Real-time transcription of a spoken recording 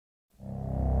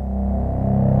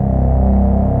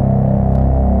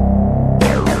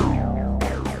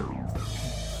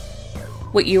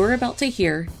What you are about to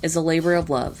hear is a labor of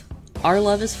love. Our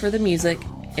love is for the music,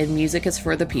 and music is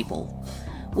for the people.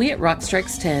 We at Rock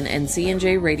Strikes 10 and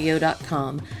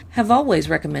cnjradio.com have always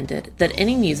recommended that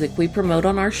any music we promote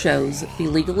on our shows be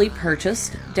legally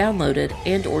purchased, downloaded,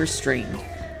 and or streamed.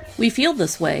 We feel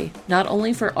this way not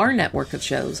only for our network of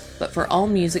shows, but for all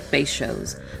music-based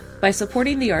shows. By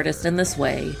supporting the artist in this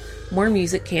way, more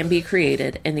music can be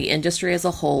created and the industry as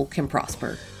a whole can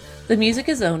prosper. The music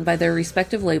is owned by their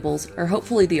respective labels or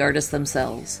hopefully the artists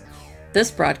themselves.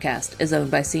 This broadcast is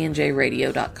owned by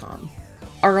cnjradio.com.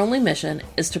 Our only mission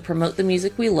is to promote the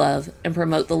music we love and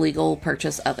promote the legal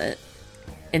purchase of it.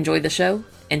 Enjoy the show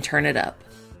and turn it up.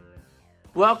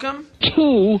 Welcome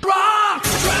to Rock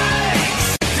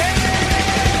Strikes 10.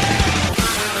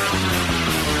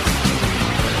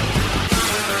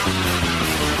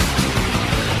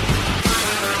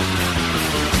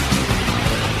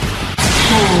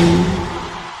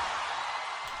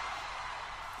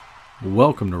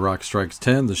 Welcome to Rock Strikes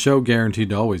 10, the show guaranteed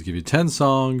to always give you 10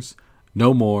 songs,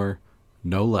 no more,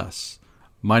 no less.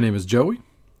 My name is Joey.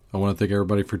 I want to thank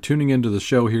everybody for tuning into the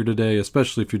show here today,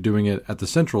 especially if you're doing it at the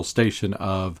central station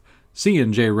of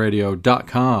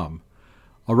cnjradio.com.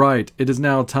 All right, it is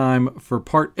now time for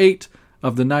part 8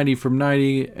 of the 90 from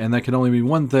 90, and that can only mean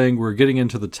one thing. We're getting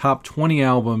into the top 20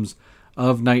 albums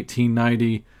of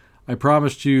 1990. I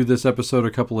promised you this episode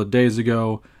a couple of days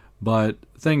ago, but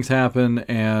things happen,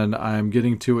 and I'm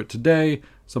getting to it today,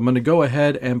 so I'm going to go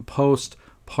ahead and post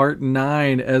part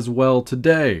 9 as well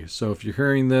today. So if you're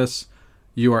hearing this,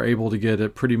 you are able to get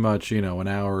it pretty much, an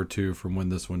hour or two from when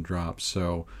this one drops.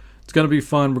 So it's going to be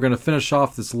fun. We're going to finish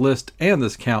off this list and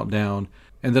this countdown,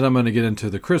 and then I'm going to get into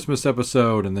the Christmas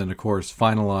episode, and then, of course,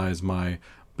 finalize my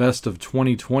best of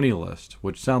 2020 list,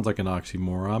 which sounds like an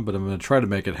oxymoron, but I'm going to try to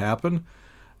make it happen.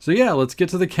 So yeah, let's get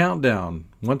to the countdown.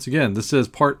 Once again, this is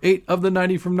part 8 of the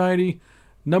 90 from 90.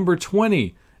 Number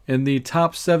 20 in the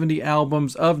top 70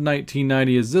 albums of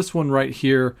 1990 is this one right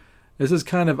here. This is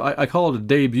kind of, I call it a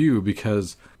debut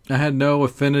because I had no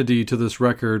affinity to this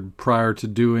record prior to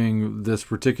doing this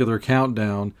particular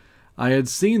countdown. I had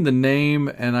seen the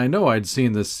name, and I know I'd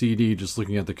seen this CD just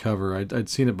looking at the cover. I'd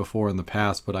seen it before in the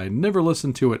past, but I never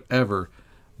listened to it ever.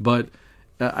 But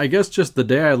I guess just the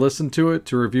day I listened to it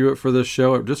to review it for this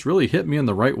show, it just really hit me in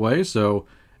the right way. So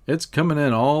it's coming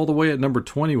in all the way at number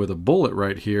 20 with a bullet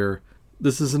right here.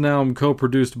 This is an album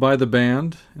co-produced by the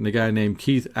band and a guy named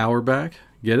Keith Auerbach.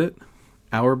 Get it?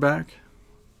 Auerbach?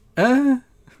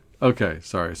 Okay,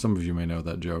 sorry. Some of you may know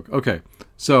that joke. Okay,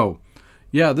 so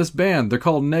yeah, this band, they're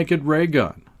called Naked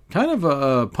Raygun. Kind of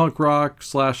a punk rock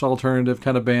 / alternative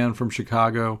kind of band from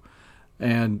Chicago.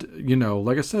 And,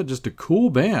 like I said, just a cool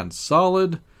band.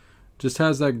 Solid. Just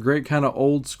has that great kind of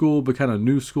old school but kind of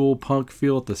new school punk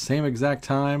feel at the same exact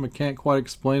time. I can't quite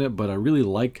explain it, but I really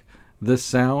like this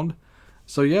sound.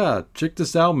 So yeah, check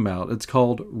this album out. It's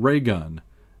called Raygun.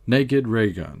 Naked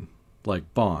Raygun.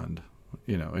 Like Bond.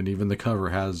 And even the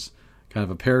cover has kind of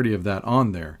a parody of that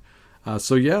on there.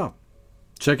 So yeah,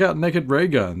 check out Naked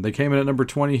Raygun. They came in at number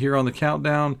 20 here on the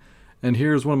countdown. And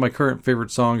here's one of my current favorite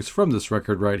songs from this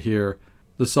record right here.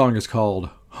 The song is called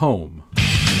Home. And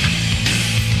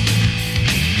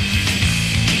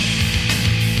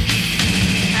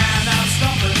I'm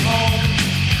stumbling home.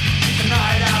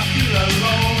 Tonight I feel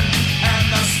alone. And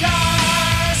the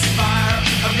sky's fire.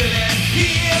 I'm getting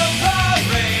healed the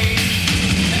rain.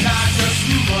 And I just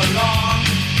move along.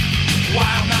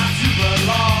 Wild not to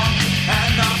belong.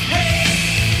 And the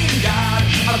pain, God,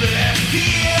 I really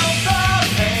feel the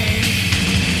pain.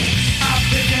 I'm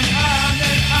thinking I'm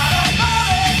out of my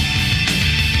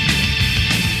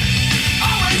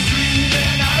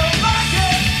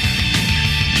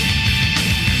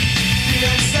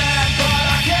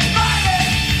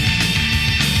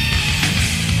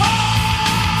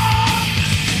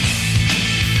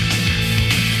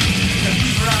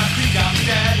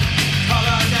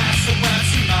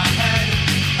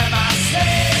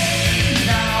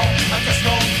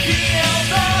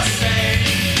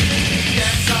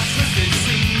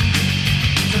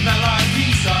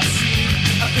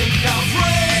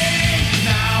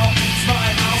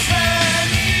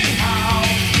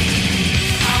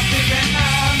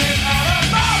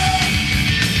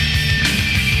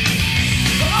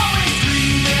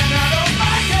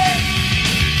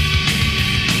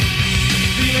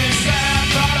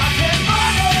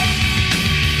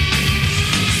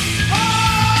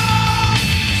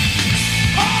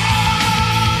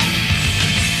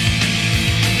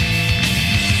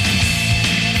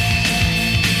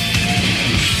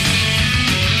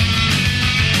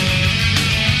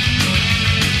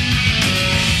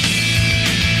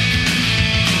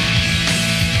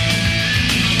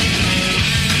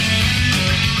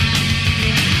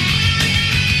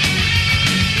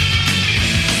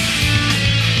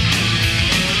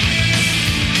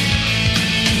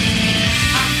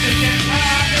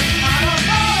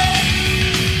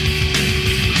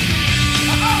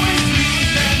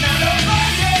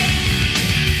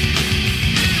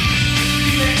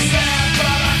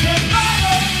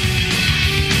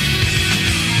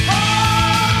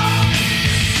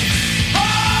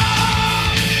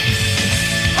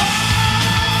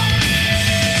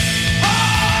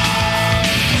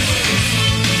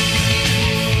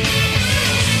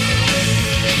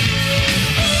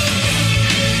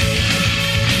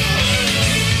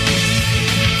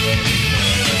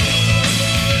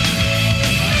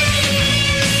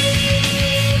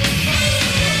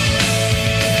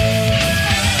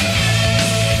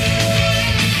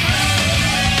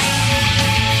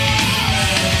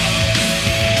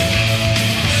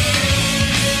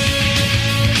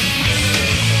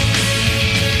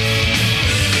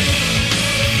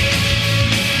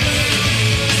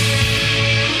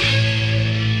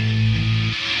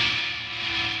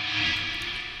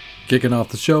Kicking off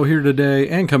the show here today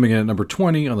and coming in at number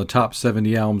 20 on the top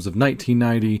 70 albums of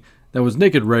 1990, that was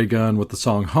Naked Raygun with the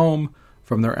song Home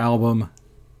from their album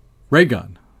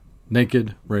Raygun.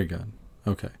 Naked Raygun.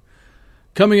 Okay.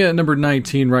 Coming in at number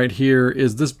 19 right here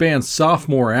is this band's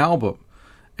sophomore album,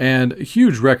 and a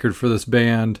huge record for this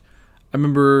band. I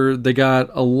remember they got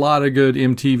a lot of good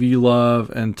MTV love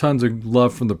and tons of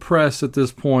love from the press at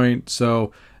this point,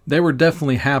 so they were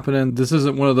definitely happening. This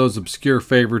isn't one of those obscure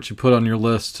favorites you put on your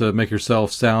list to make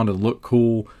yourself sound and look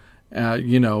cool,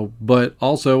 but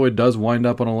also it does wind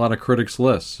up on a lot of critics'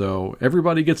 lists, so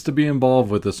everybody gets to be involved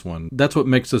with this one. That's what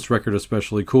makes this record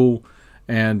especially cool,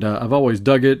 and I've always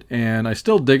dug it, and I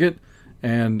still dig it,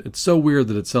 and it's so weird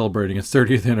that it's celebrating its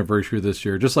 30th anniversary this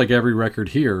year, just like every record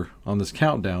here on this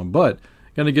countdown, but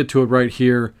gonna get to it right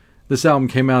here. This album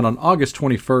came out on August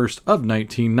 21st of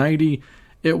 1990.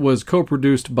 It was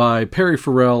co-produced by Perry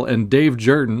Farrell and Dave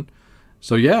Jerden.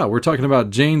 So yeah, we're talking about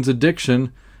Jane's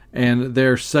Addiction and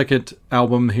their second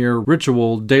album here,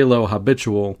 Ritual de lo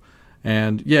Habitual.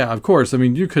 And yeah, of course, I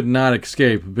mean, you could not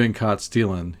escape Been Caught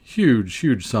Stealing. Huge,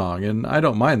 huge song. And I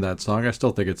don't mind that song. I still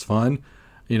think it's fun.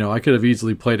 I could have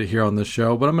easily played it here on this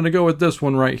show, but I'm going to go with this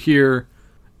one right here.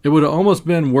 It would have almost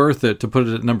been worth it to put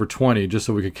it at number 20 just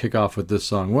so we could kick off with this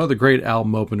song. One of the great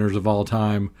album openers of all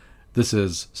time. This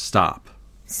is Stop.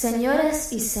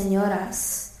 Señores y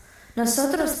señoras,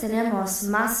 nosotros tenemos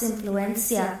más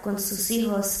influencia con sus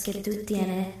hijos que tú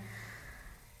tienes,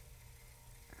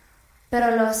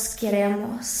 pero los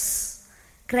queremos.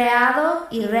 Creado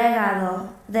y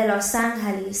regado de Los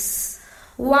Ángeles,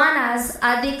 Juana's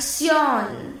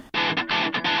Addiction.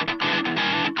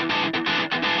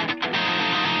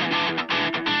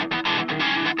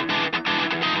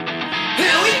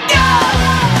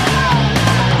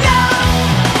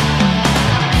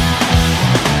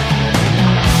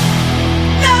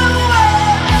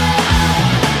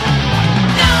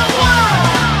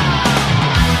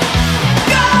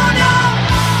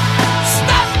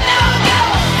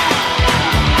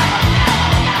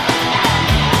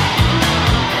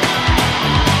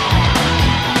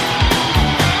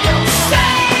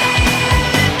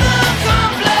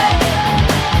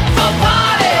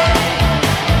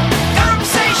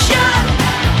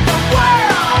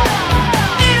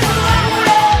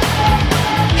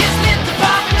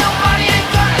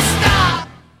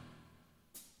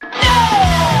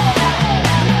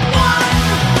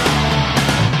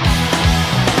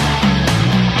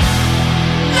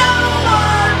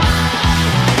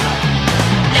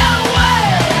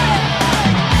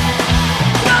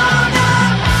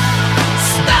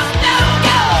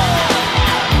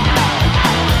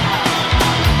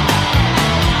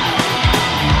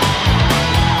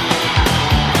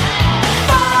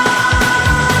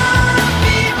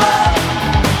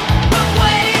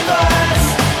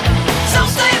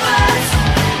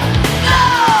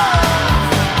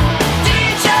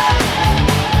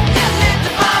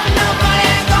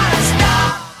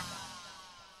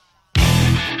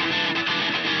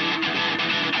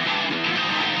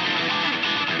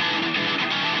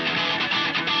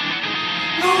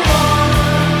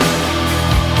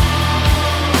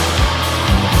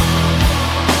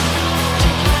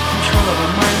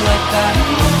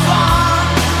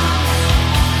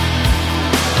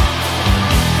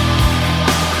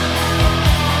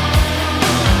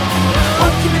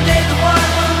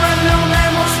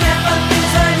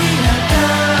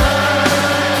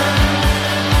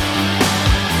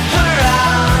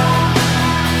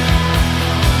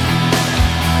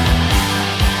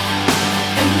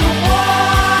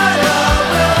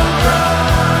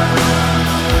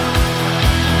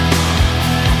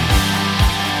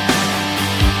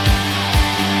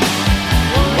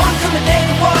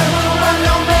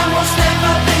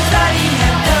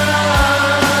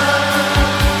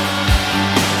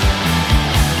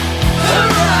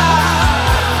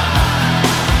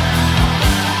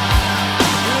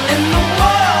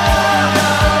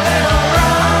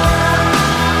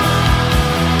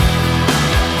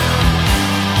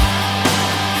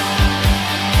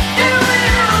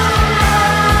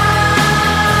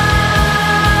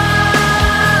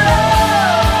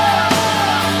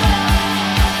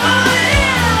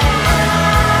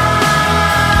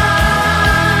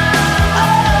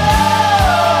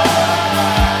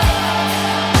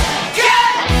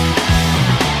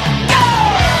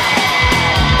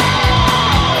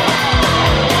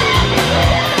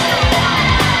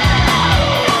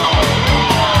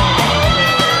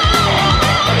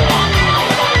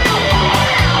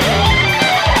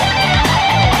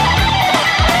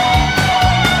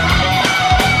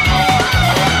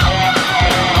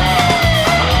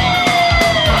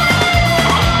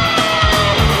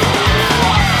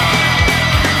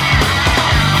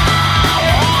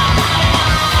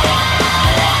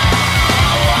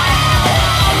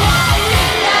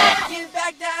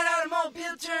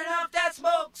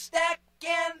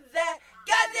 and that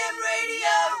goddamn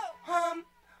radio hum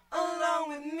along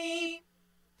with me,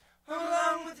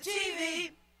 along with the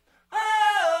TV.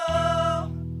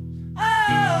 Oh, oh,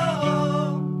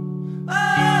 oh,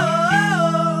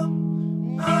 oh,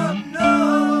 oh, no.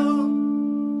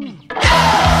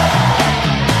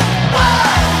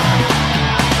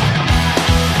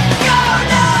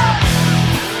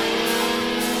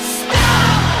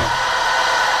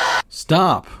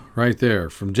 Stop right there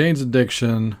from Jane's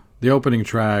Addiction, the opening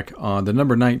track on the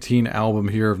number 19 album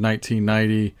here of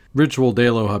 1990. Ritual de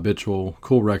lo Habitual,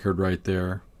 cool record right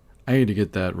there. I need to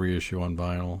get that reissue on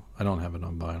vinyl. I don't have it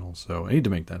on vinyl, so I need to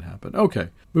make that happen. Okay,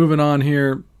 moving on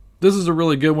here. This is a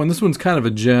really good one. This one's kind of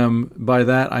a gem. By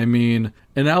that I mean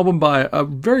an album by a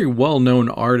very well-known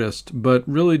artist, but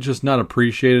really just not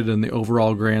appreciated in the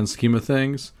overall grand scheme of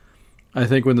things. I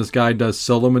think when this guy does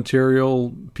solo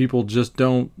material, people just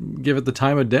don't give it the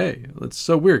time of day. It's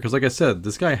so weird, because like I said,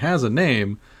 this guy has a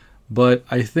name, but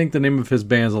I think the name of his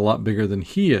band is a lot bigger than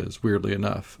he is, weirdly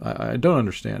enough. I don't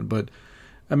understand, but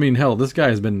I mean, hell, this guy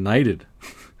has been knighted.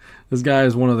 This guy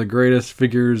is one of the greatest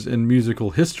figures in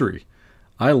musical history.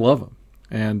 I love him.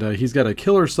 And he's got a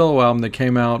killer solo album that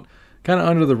came out kind of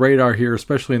under the radar here,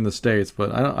 especially in the States,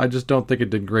 but I just don't think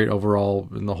it did great overall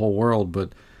in the whole world,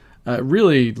 but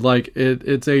really, like,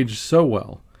 it's aged so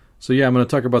well. So yeah, I'm going to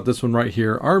talk about this one right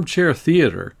here. Armchair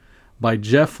Theater by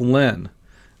Jeff Lynne.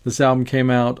 This album came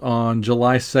out on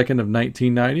July 2nd of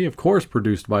 1990. Of course,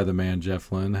 produced by the man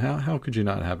Jeff Lynne. How could you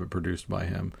not have it produced by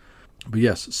him? But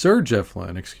yes, Sir Jeff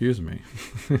Lynne, excuse me.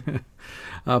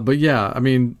 But yeah, I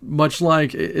mean, much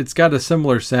like, it's got a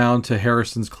similar sound to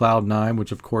Harrison's Cloud 9,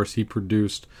 which of course he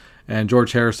produced. And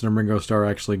George Harrison and Ringo Starr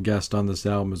actually guest on this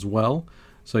album as well.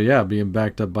 So yeah, being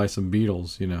backed up by some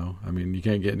Beatles, you know, I mean, you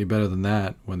can't get any better than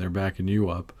that when they're backing you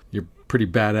up. You're pretty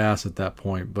badass at that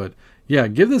point. But yeah,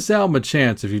 give this album a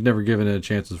chance if you've never given it a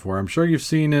chance before. I'm sure you've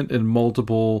seen it in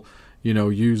multiple, you know,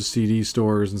 used CD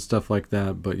stores and stuff like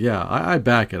that. But yeah, I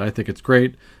back it. I think it's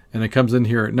great. And it comes in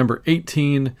here at number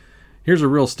 18. Here's a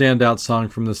real standout song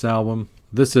from this album.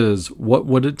 This is What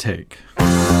Would It Take?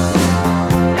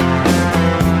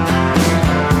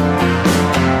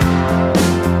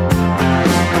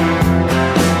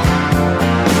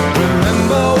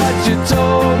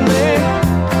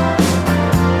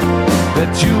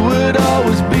 That you would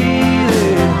always be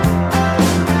there.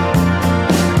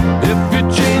 If you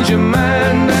change your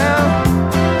mind now,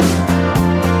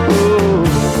 oh,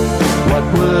 what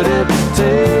would it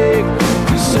take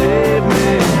to save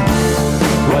me?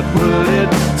 What would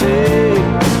it take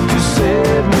to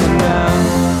save me now?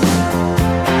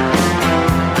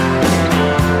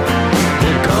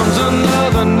 Here comes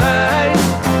another night,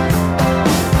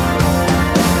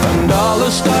 and all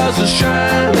the stars are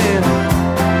shining.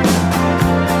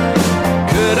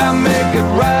 Could I make it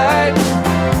right?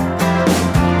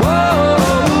 Whoa,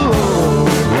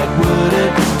 what would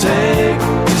it take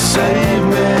to save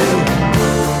me?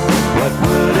 What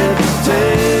would it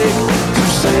take to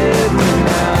save me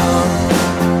now?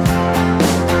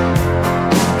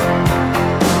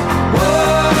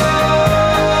 Whoa,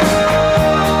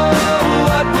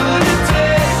 what would it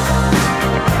take?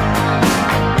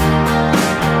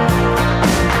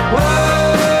 Whoa.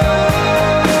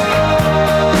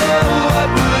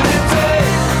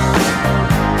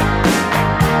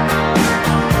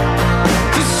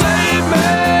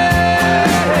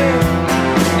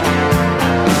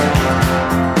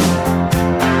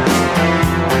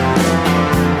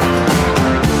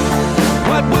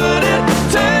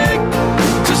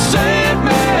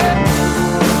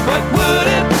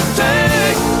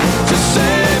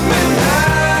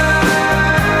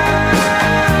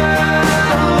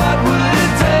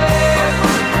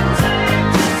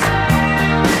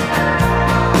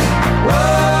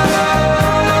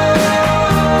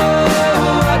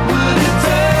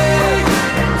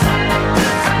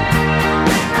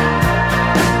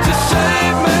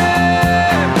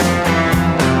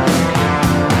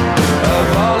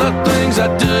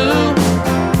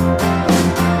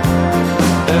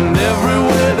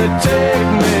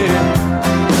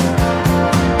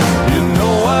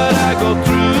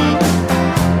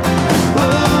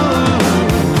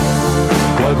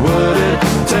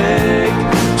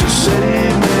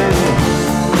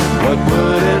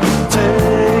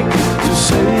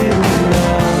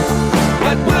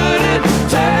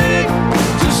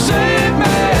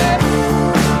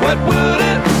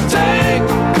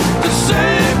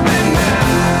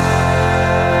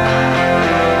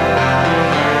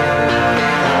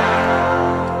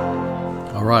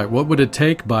 What Would It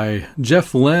Take by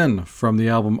Jeff Lynne from the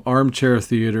album Armchair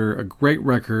Theater. A great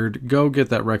record. Go get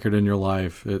that record in your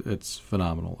life. It's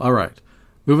phenomenal. All right.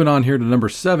 Moving on here to number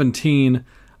 17,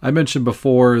 I mentioned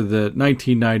before that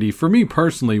 1990, for me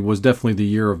personally, was definitely the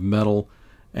year of metal,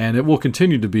 and it will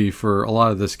continue to be for a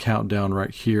lot of this countdown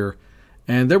right here.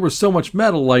 And there was so much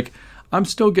metal, like, I'm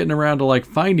still getting around to, like,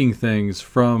 finding things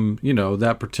from,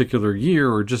 that particular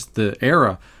year or just the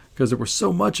era, because there was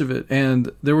so much of it,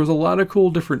 and there was a lot of cool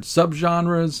different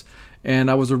subgenres, and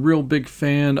I was a real big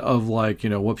fan of, like,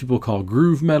 what people call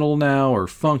groove metal now, or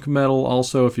funk metal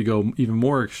also, if you go even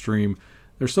more extreme.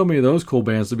 There's so many of those cool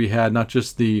bands to be had, not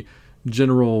just the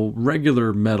general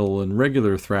regular metal and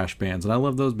regular thrash bands, and I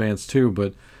love those bands too,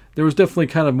 but there was definitely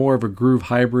kind of more of a groove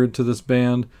hybrid to this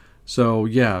band. So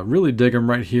yeah, really dig them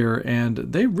right here, and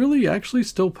they really actually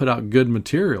still put out good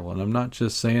material, and I'm not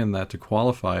just saying that to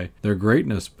qualify their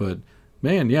greatness, but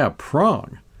man, yeah,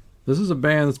 Prong. This is a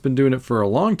band that's been doing it for a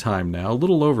long time now, a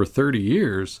little over 30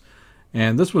 years,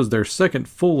 and this was their second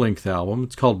full-length album.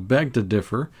 It's called Beg to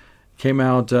Differ. Came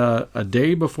out a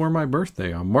day before my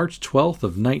birthday, on March 12th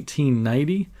of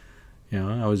 1990.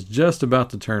 I was just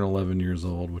about to turn 11 years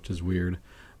old, which is weird.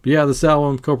 But yeah, this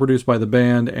album co-produced by the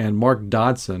band and Mark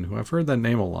Dodson, who I've heard that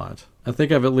name a lot. I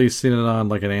think I've at least seen it on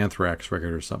like an Anthrax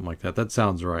record or something like that. That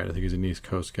sounds right. I think he's an East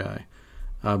Coast guy.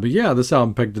 But yeah, this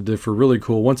album, Beg to Differ, really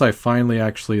cool. Once I finally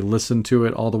actually listened to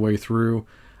it all the way through,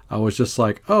 I was just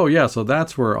like, oh yeah, so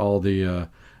that's where all the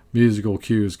musical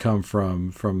cues come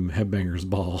from Headbangers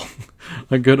Ball.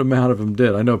 A good amount of them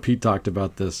did. I know Pete talked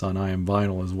about this on I Am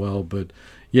Vinyl as well, but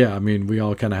yeah, I mean, we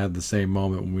all kind of had the same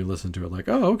moment when we listened to it, like,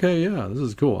 oh, okay, yeah, this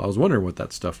is cool. I was wondering what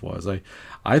that stuff was.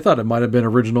 I thought it might have been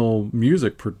original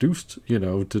music produced,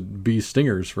 to be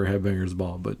stingers for Headbangers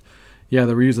Ball, but yeah,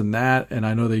 they were using that, and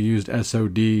I know they used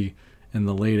SOD in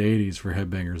the late 80s for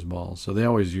Headbangers Ball, so they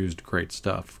always used great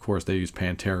stuff. Of course, they used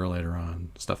Pantera later on,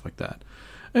 stuff like that.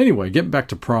 Anyway, getting back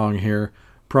to Prong here.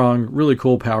 Prong, really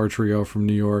cool power trio from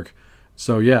New York.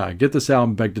 So yeah, get this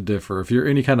album, Beg to Differ. If you're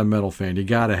any kind of metal fan, you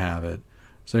gotta have it.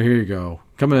 So here you go.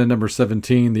 Coming in at number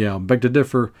 17, the album Beg to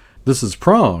Differ. This is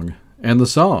Prong and the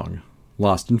song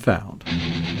Lost and Found.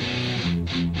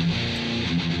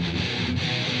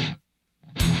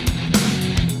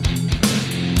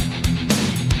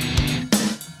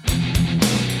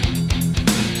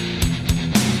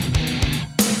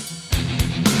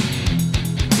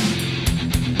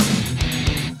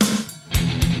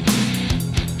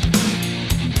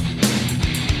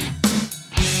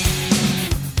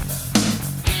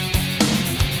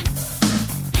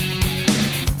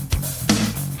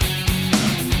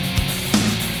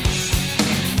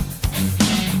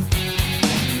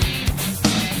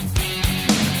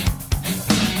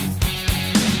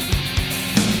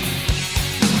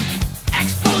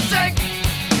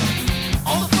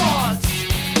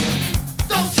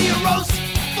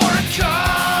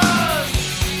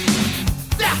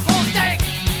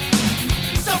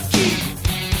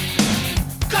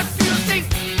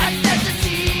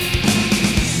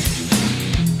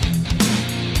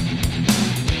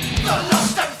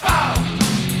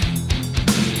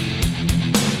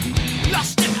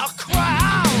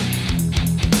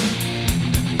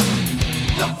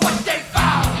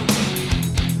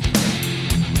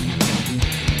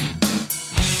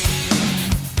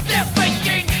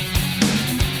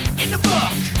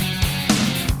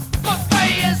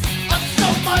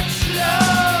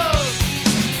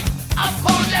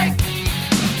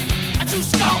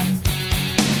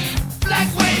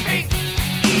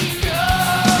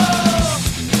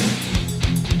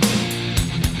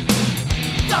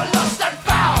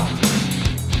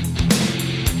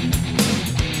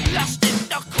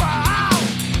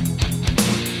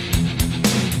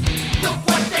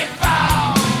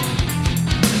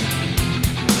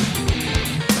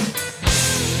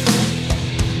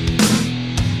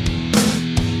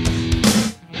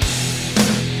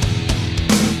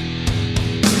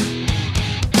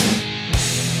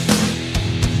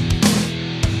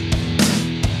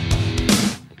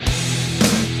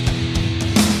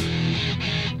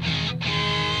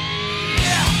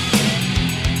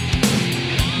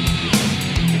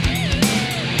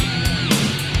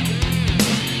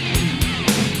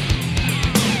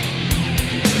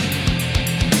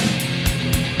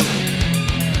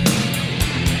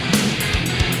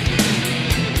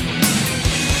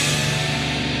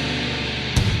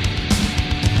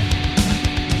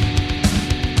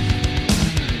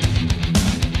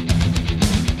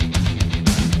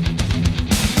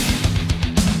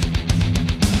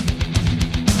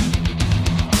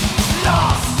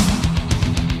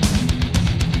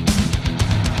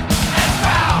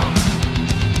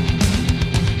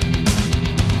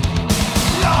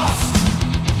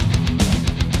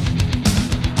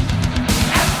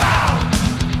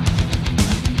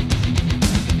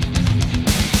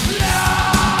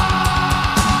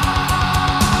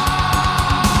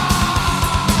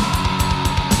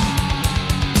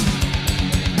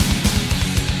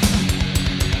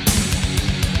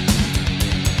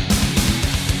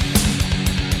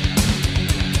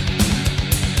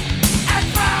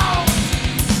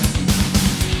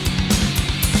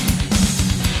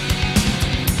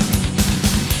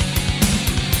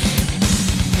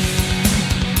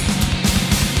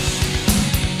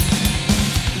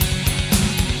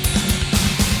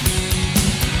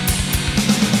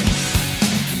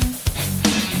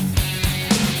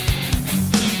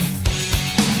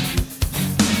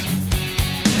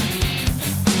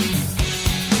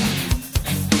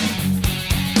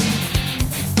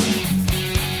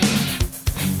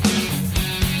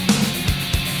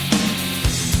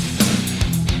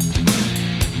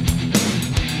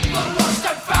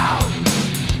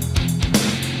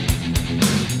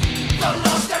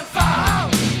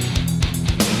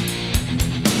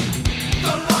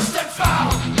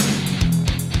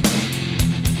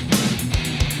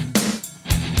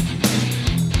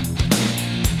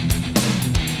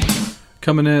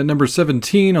 Coming in at number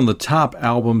 17 on the top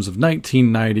albums of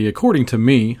 1990, according to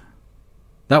me,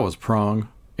 that was Prong.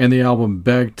 And the album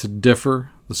Beg to Differ.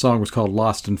 The song was called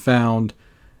Lost and Found.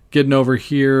 Getting over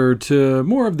here to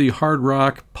more of the hard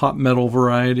rock, pop metal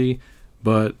variety.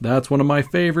 But that's one of my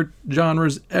favorite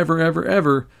genres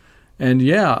ever. And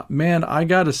yeah, man, I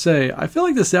gotta say, I feel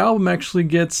like this album actually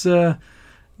gets, not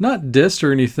dissed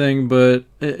or anything, but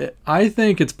I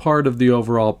think it's part of the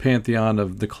overall pantheon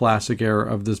of the classic era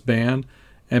of this band.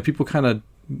 And people kind of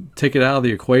take it out of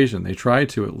the equation. They try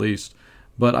to, at least.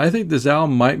 But I think this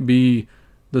album might be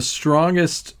the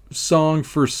strongest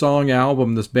song-for-song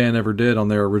album this band ever did on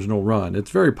their original run.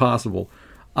 It's very possible.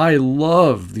 I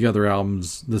love the other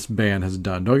albums this band has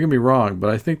done. Don't get me wrong, but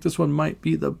I think this one might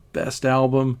be the best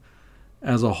album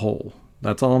as a whole.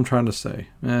 That's all I'm trying to say.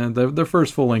 And their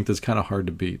first full length is kind of hard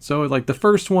to beat. So like the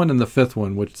first one and the fifth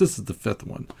one, which this is the fifth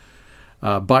one,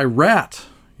 by Rat.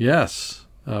 Yes,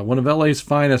 one of LA's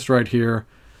finest right here.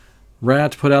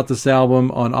 Rat put out this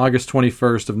album on August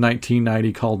 21st of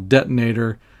 1990 called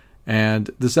Detonator.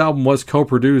 And this album was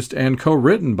co-produced and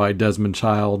co-written by Desmond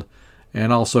Child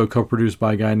and also co-produced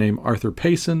by a guy named Arthur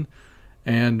Payson.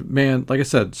 And man, like I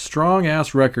said,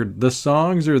 strong-ass record. The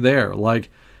songs are there. Like,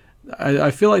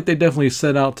 I feel like they definitely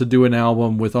set out to do an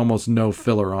album with almost no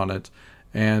filler on it.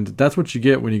 And that's what you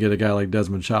get when you get a guy like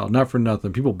Desmond Child. Not for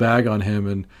nothing. People bag on him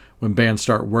and when bands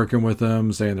start working with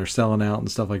him, saying they're selling out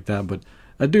and stuff like that. But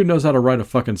that dude knows how to write a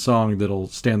fucking song that'll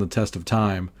stand the test of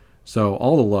time. So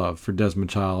all the love for Desmond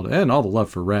Child and all the love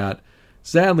for Rat.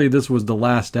 Sadly, this was the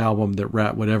last album that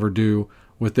Rat would ever do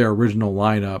with their original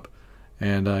lineup.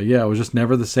 And yeah, it was just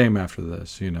never the same after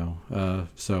this, you know.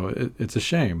 So it's a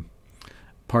shame.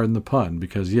 Pardon the pun,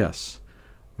 because yes,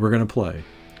 we're going to play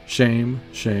Shame,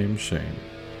 Shame, Shame.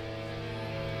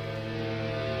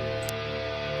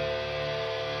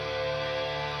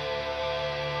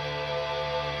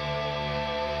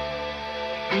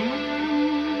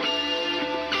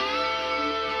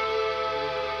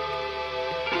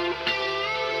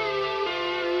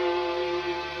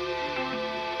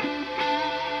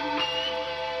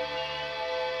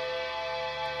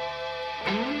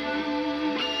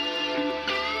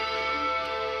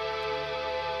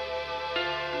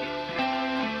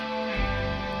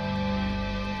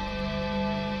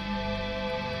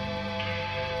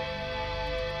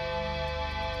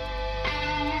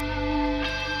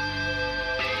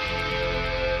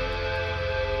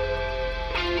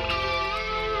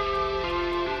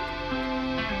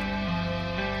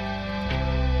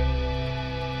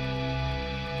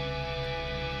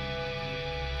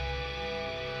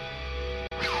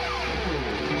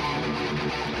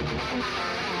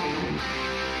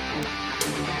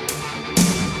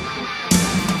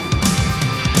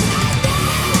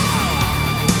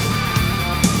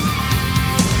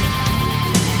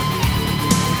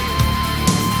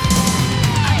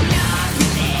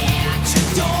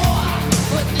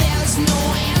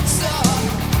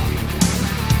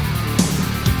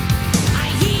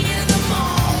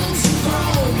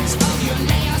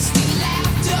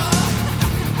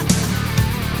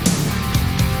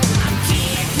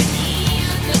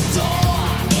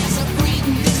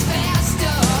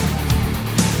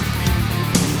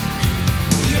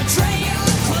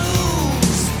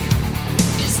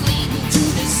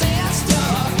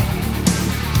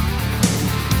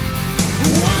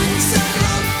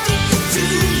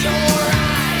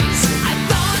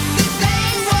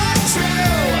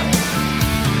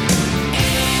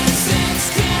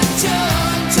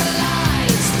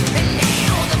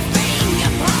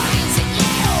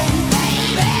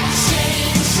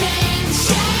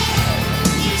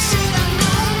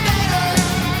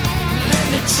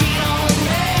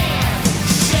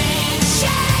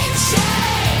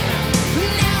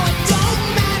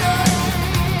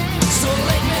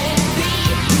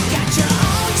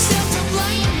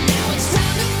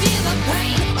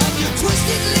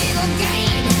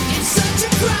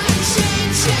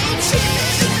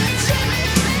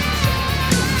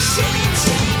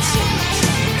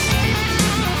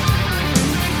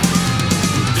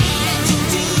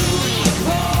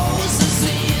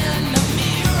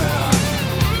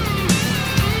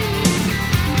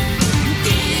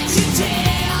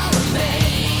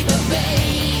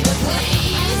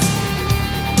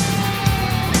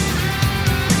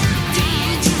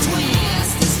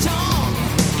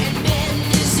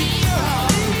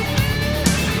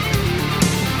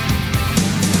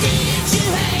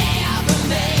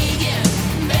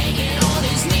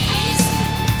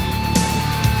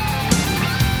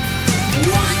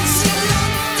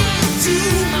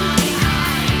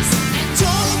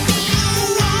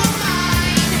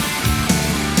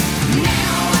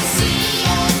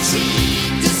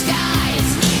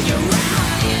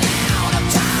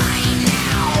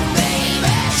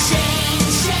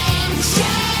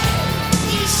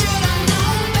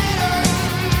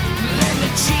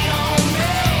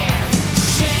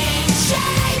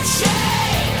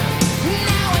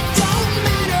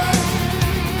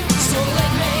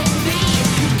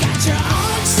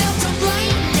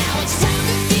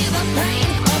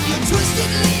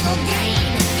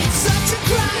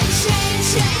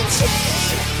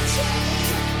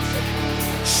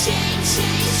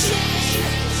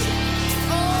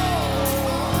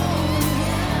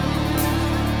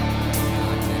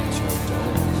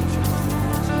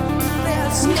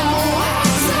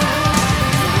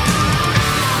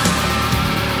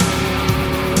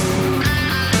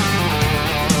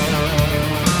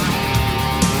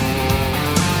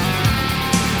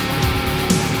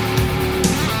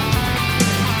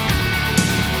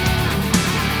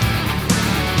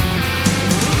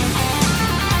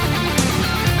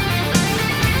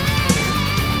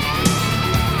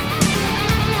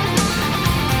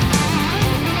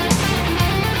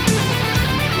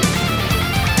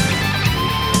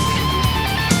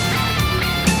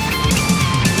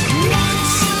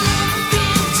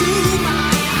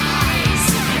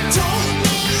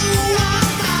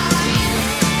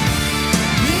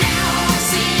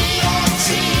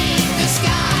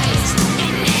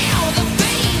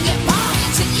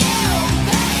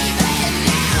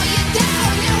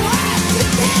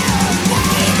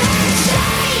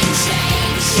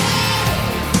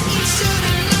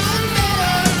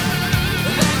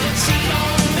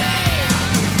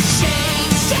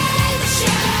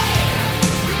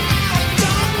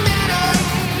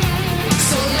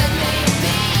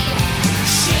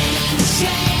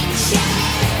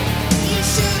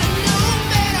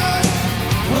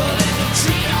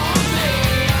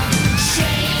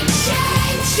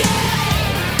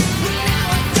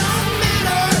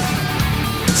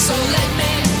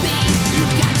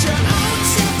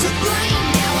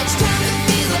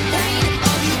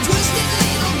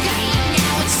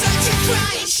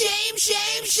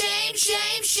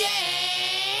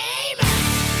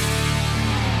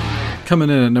 coming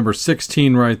in at number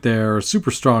 16 right there. A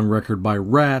super strong record by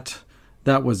Rat.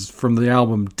 That was from the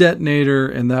album Detonator,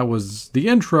 and that was the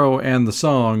intro and the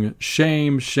song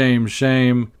Shame, Shame,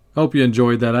 Shame. Hope you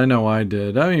enjoyed that. I know I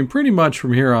did. I mean, pretty much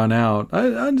from here on out,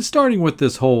 I'm starting with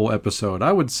this whole episode,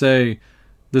 I would say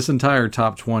this entire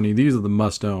top 20, these are the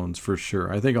must-owns for sure.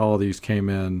 I think all of these came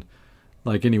in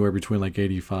like anywhere between like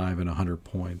 85 and 100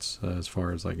 points as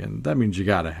far as like, and that means you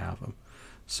got to have them.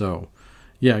 So,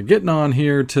 yeah, getting on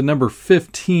here to number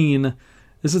 15.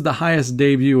 This is the highest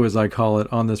debut, as I call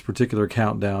it, on this particular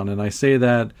countdown. And I say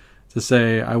that to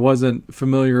say I wasn't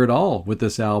familiar at all with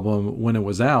this album when it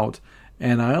was out.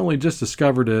 And I only just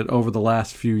discovered it over the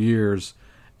last few years.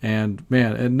 And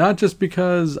man, and not just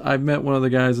because I've met one of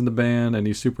the guys in the band and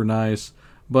he's super nice,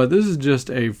 but this is just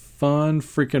a fun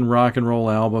freaking rock and roll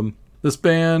album. This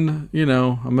band, you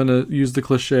know, I'm going to use the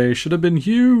cliche, should have been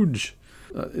huge.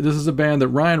 This is a band that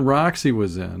Ryan Roxie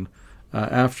was in.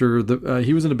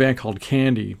 He was in a band called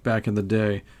Candy back in the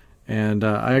day, and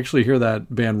I actually hear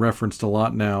that band referenced a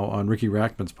lot now on Ricky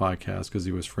Rackman's podcast because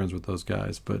he was friends with those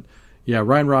guys. But yeah,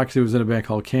 Ryan Roxie was in a band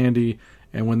called Candy,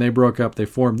 and when they broke up, they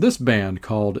formed this band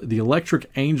called the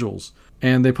Electric Angels,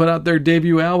 and they put out their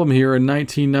debut album here in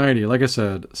 1990. Like I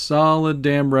said, solid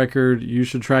damn record. You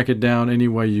should track it down any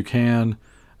way you can.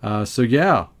 So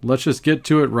yeah, let's just get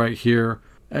to it right here.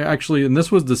 Actually, and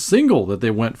this was the single that they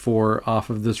went for off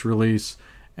of this release.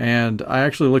 And I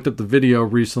actually looked at the video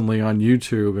recently on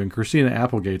YouTube, and Christina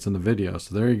Applegate's in the video.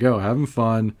 So there you go, having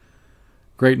fun.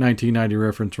 Great 1990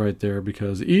 reference right there,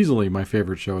 because easily my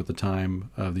favorite show at the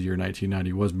time of the year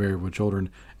 1990 was Married with Children,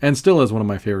 and still is one of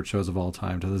my favorite shows of all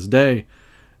time to this day.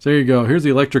 So there you go. Here's the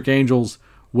Electric Angels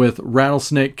with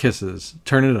Rattlesnake Kisses.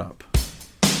 Turn it up.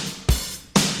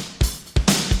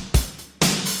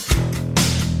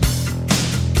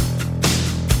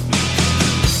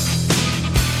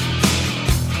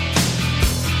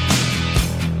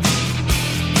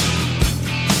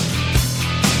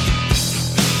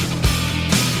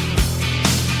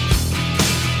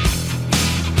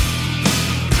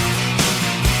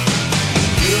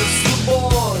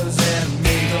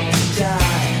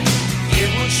 Get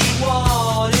what you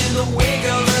want in the wink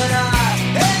of an eye,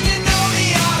 and you know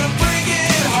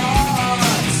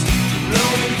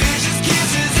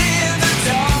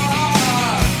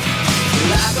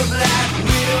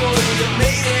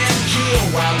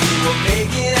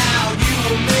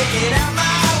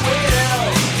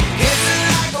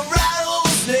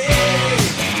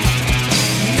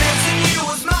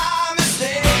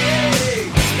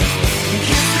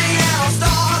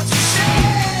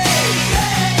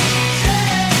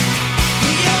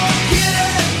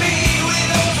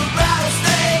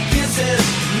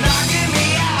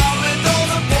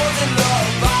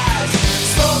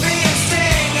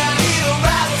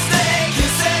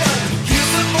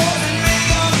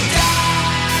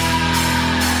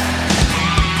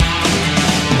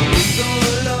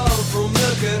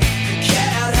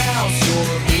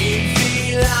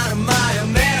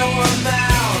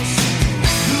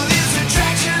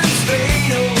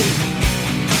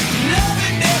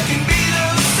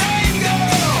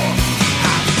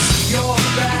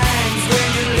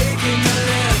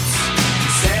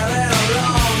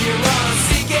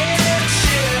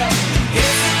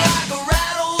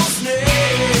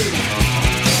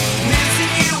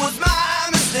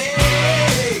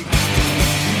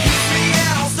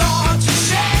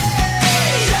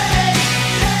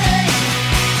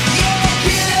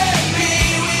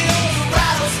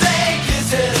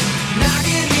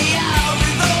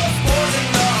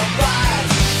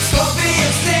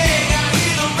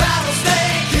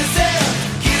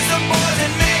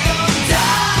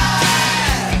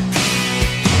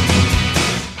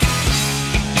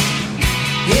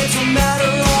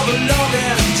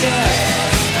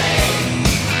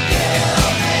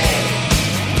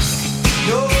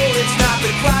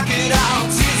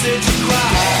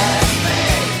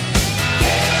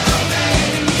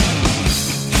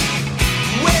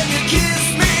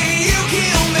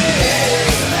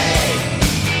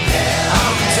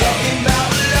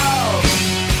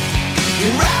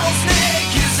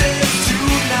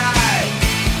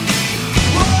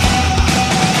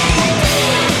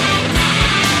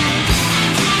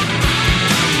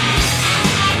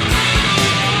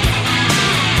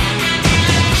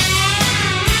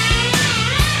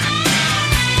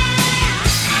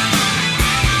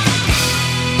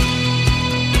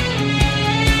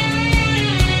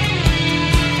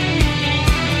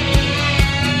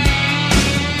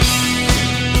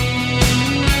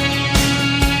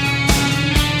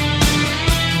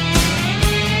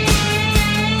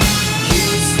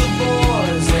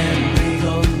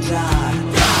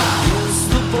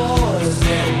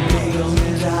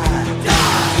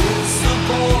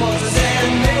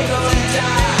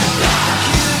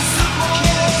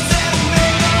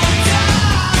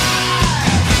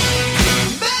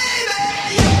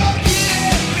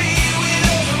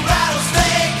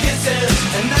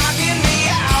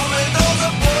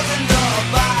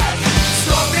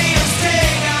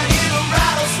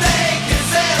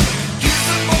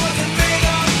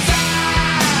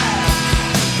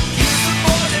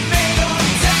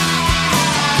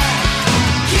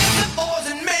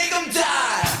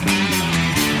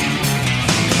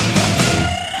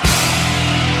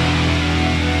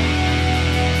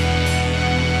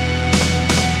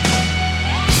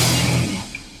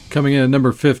Coming in at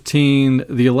number 15,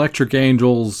 The Electric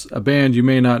Angels, a band you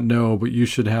may not know, but you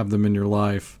should have them in your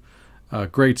life.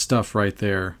 Great stuff right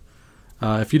there.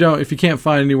 If you can't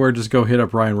find anywhere, just go hit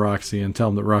up Ryan Roxy and tell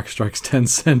him that Rock Strikes 10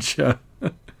 sent you.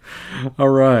 All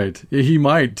right. He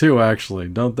might too, actually.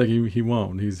 Don't think he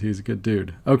won't. He's a good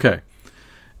dude. Okay.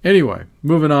 Anyway,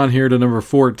 moving on here to number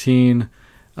 14.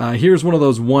 Here's one of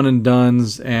those one and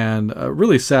dones, and a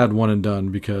really sad one and done,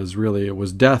 because really it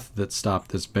was death that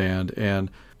stopped this band.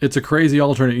 And it's a crazy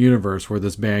alternate universe where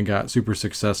this band got super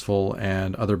successful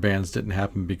and other bands didn't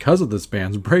happen because of this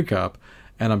band's breakup.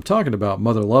 And I'm talking about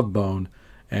Mother Love Bone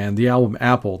and the album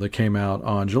Apple that came out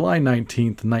on July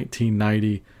 19th,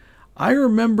 1990. I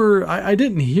remember I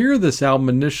didn't hear this album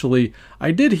initially.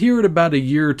 I did hear it about a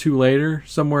year or two later,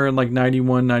 somewhere in like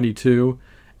 91, 92.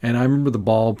 And I remember the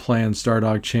Ball playing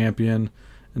Stardog Champion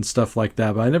and stuff like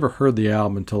that. But I never heard the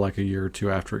album until like a year or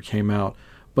two after it came out.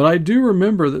 But I do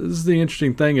remember, this is the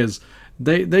interesting thing, is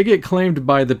they get claimed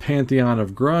by the pantheon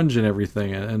of grunge and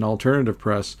everything and alternative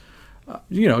press,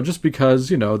 just because,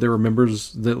 there were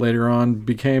members that later on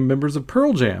became members of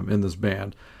Pearl Jam in this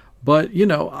band. But,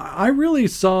 I really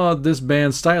saw this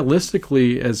band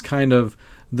stylistically as kind of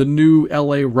the new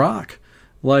LA rock.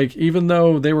 Like, even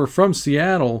though they were from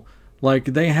Seattle, like,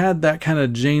 they had that kind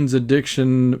of Jane's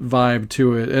Addiction vibe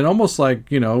to it. And almost like,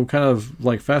 kind of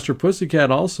like Faster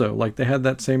Pussycat also. Like, they had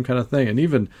that same kind of thing. And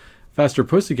even Faster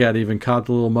Pussycat even caught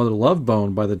the little Mother Love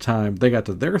Bone by the time they got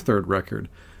to their third record.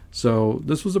 So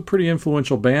this was a pretty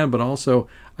influential band, but also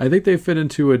I think they fit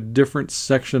into a different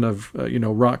section of,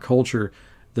 rock culture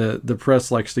that the press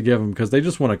likes to give them, because they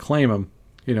just want to claim them,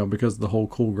 because of the whole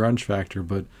cool grunge factor.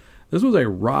 But this was a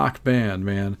rock band,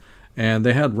 man. And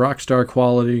they had rock star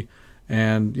quality.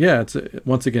 And yeah,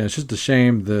 once again, it's just a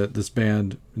shame that this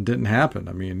band didn't happen.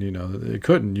 I mean, it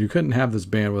couldn't. You couldn't have this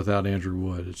band without Andrew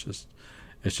Wood. It's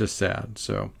just sad.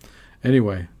 So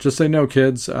anyway, just say no,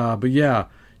 kids. But yeah,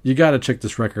 you got to check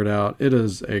this record out. It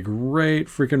is a great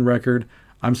freaking record.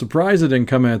 I'm surprised it didn't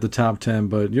come in at the top 10,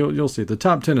 but you'll see. The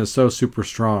top 10 is so super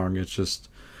strong. It's just,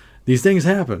 these things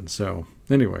happen. So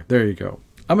anyway, there you go.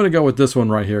 I'm going to go with this one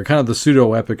right here, kind of the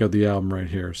pseudo-epic of the album right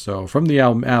here. So from the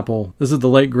album Apple, this is the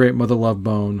late, great Mother Love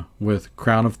Bone with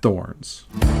Crown of Thorns.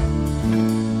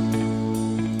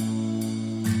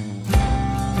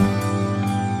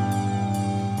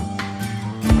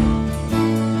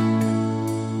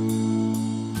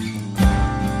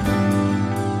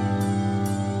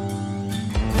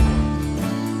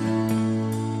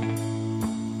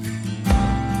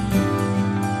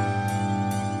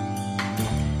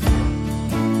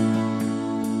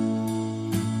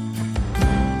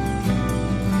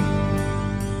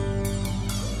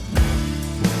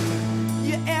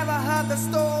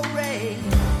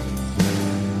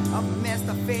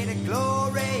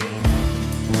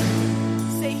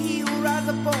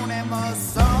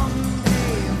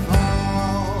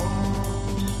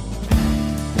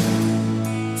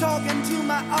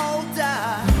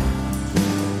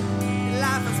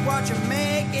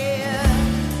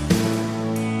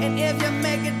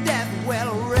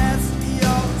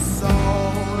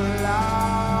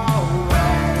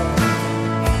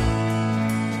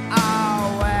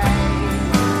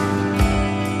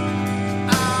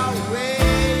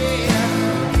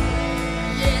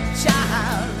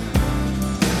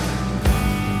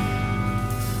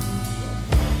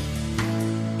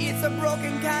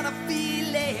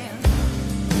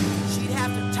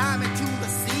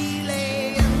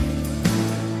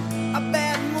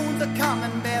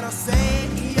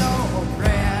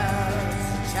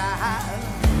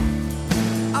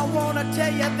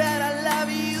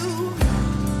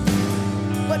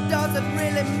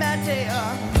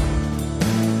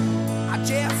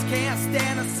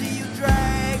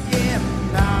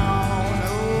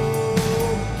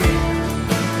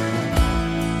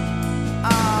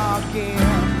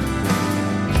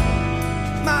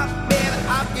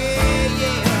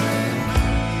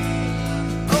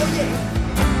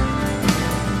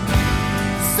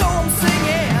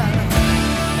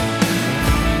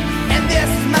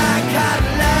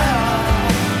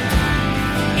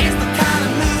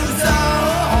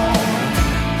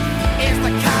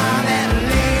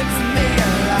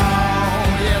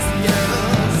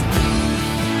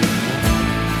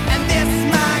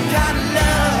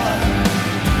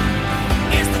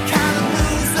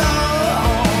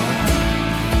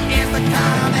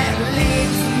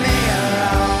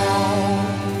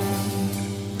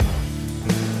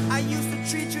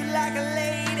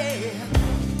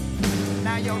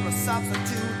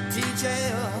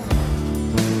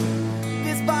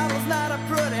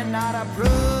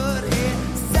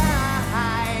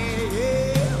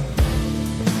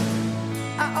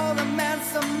 I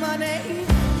money,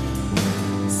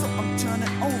 so I'm turning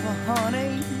over,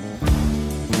 honey.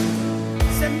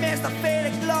 Say, Mr.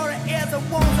 Faded Glory is the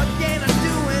once again I'm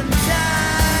doing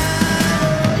time,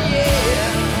 oh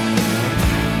yeah.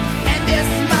 And this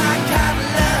is my kind of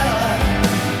love,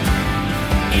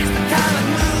 it's the kind of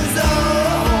moves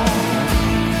on,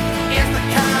 it's the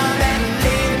kind that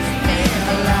leaves me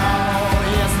alone,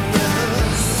 yes it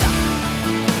does.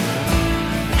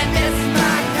 And this is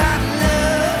my kind of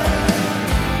love,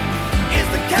 it's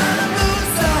the kind of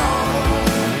moves on,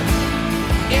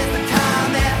 it's the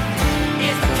kind that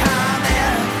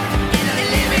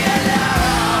leave me alone,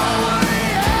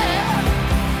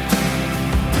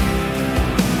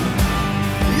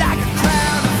 like a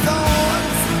crown of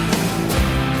thorns.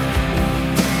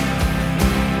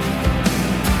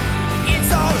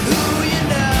 It's all who you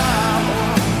know,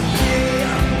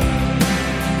 yeah.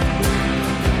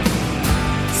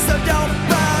 So don't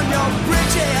burn your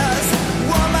bridges,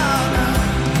 woman,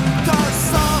 'cause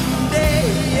someday,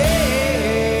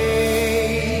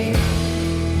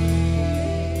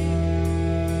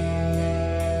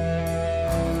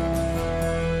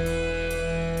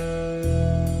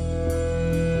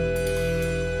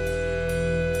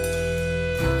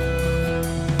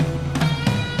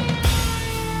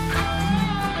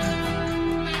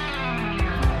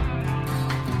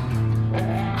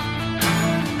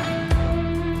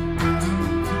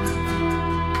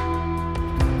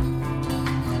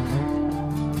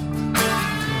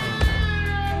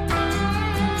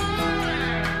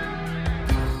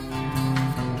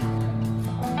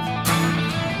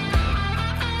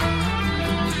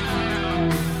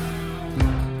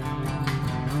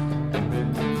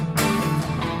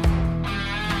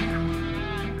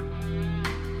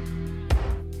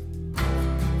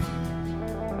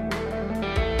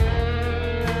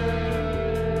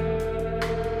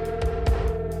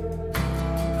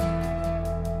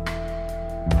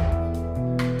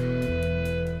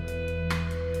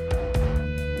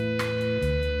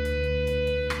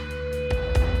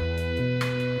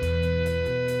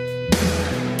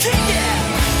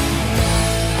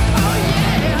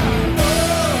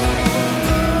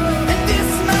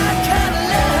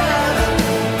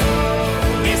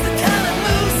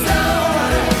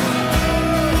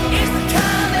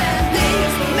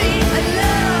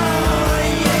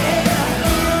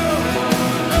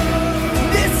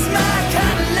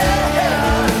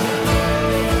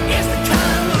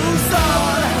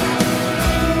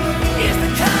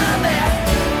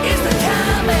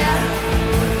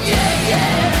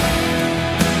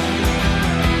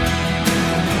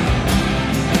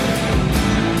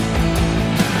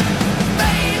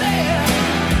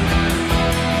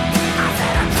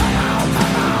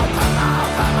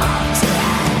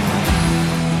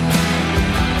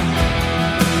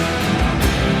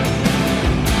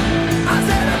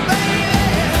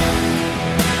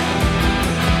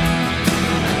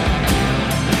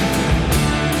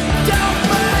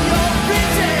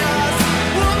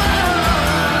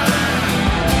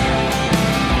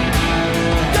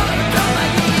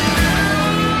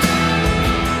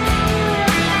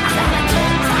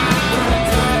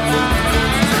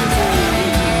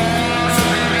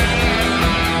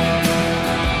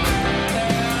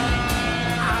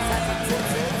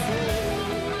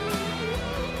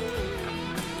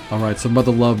 Alright, so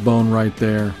Mother Love Bone right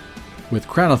there with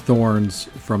Crown of Thorns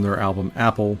from their album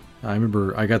Apple. I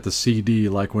remember I got the CD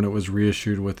like when it was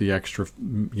reissued with the extra,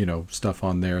 stuff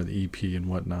on there, the EP and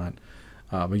whatnot.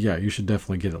 But yeah, you should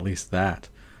definitely get at least that.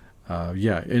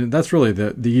 And that's really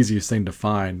the easiest thing to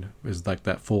find is like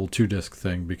that full 2-disc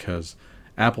thing, because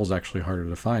Apple's actually harder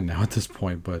to find now at this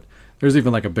point. But there's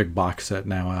even like a big box set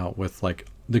now out with like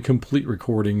the complete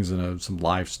recordings and some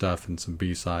live stuff and some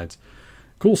B-sides.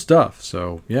 Cool stuff.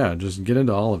 So yeah, just get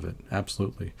into all of it.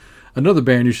 Absolutely. Another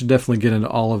band you should definitely get into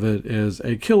all of it is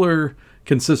a killer,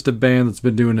 consistent band that's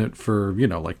been doing it for,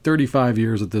 like 35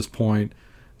 years at this point.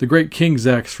 The great King's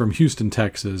X from Houston,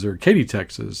 Texas, or Katy,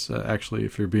 Texas, actually,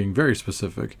 if you're being very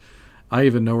specific. I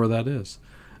even know where that is.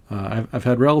 I've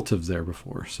had relatives there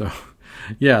before. So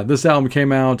yeah, this album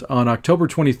came out on October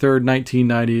 23rd,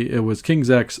 1990. It was King's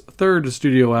X's third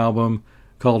studio album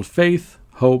called Faith,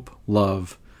 Hope,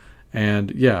 Love.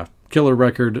 And yeah, killer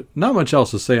record. Not much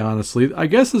else to say, honestly. I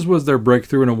guess this was their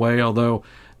breakthrough in a way, although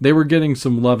they were getting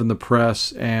some love in the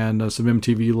press and some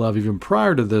MTV love even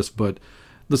prior to this, but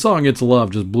the song It's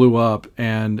Love just blew up,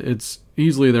 and it's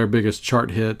easily their biggest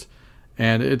chart hit.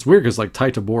 And it's weird because like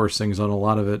Ty Tabor sings on a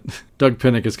lot of it. Doug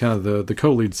Pinnick is kind of the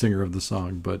co-lead singer of the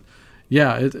song, but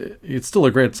yeah, it's still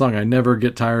a great song. I never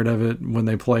get tired of it. When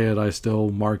they play it, I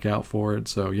still mark out for it.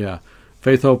 So yeah,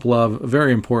 Faith, Hope, Love, a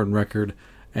very important record.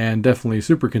 and definitely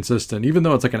super consistent. Even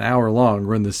though it's like an hour long,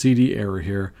 we're in the CD era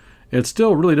here, it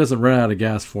still really doesn't run out of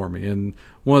gas for me. And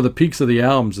one of the peaks of the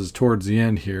albums is towards the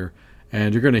end here,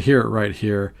 and you're going to hear it right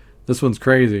here. This one's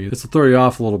crazy. This will throw you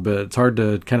off a little bit. It's hard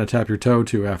to kind of tap your toe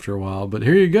to after a while, but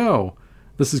here you go.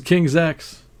 This is King's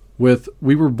X with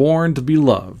We Were Born to Be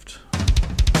Loved.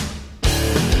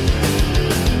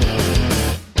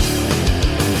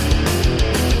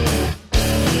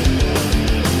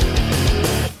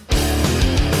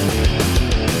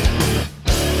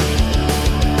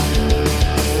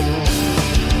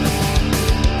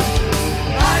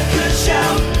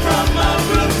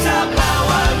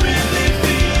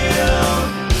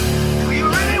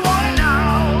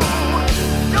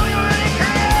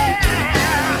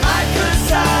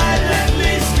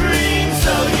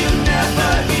 You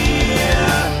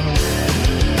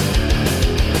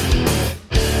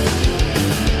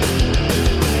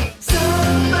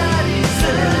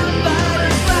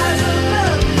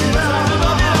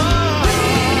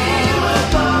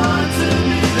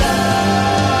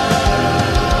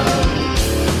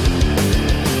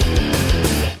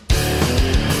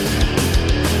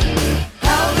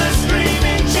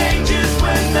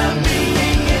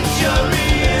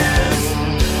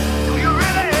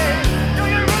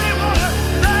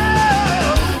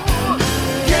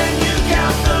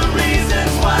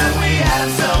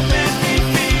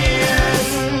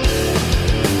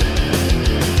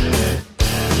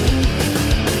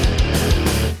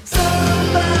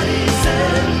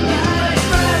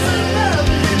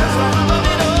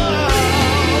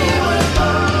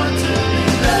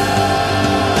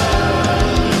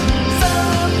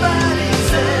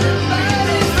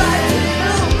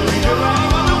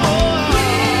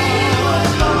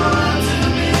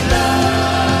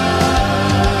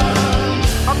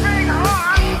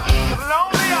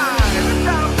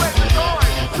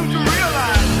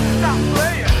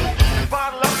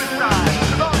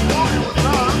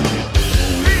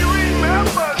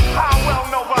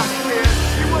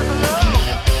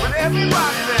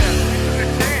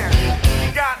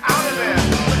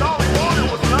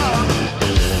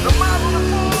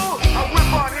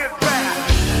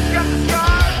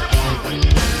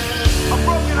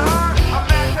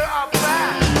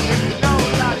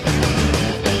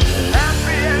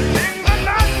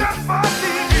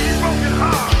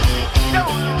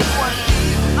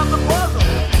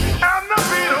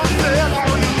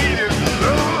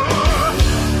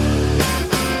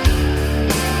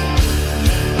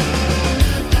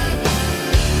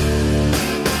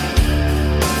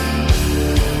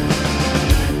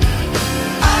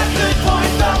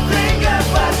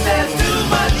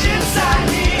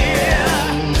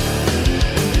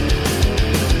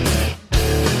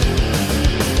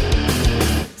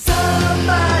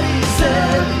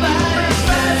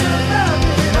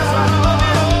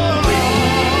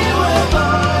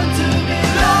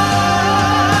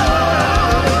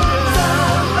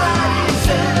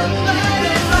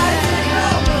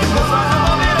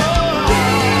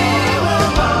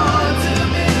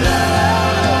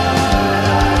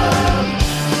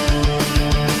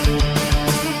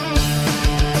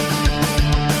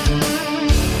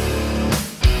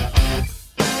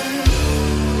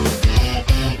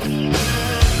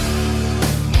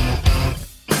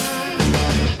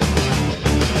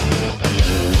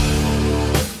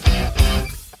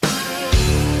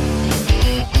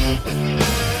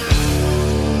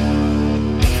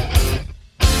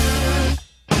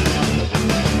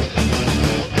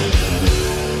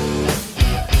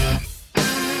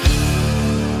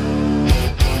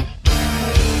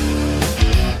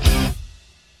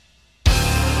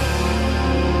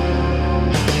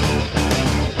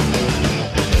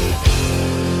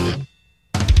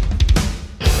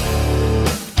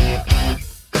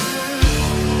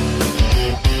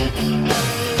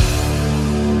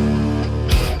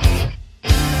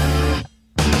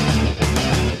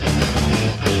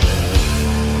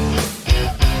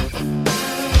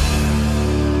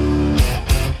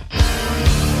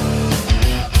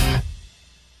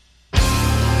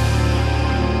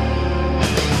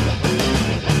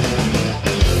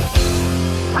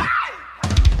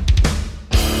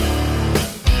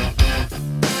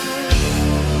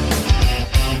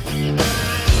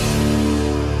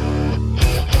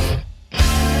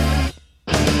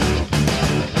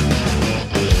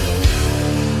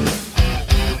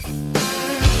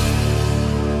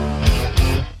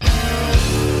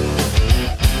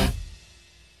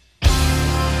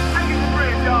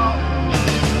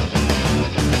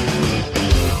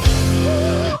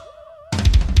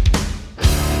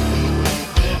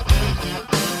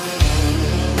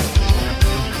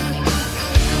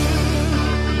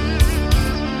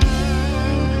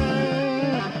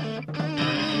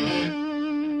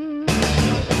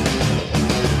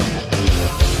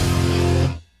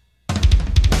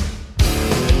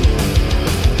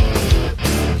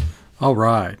All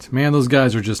right. Man, those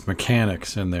guys are just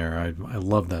mechanics in there. I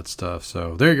love that stuff.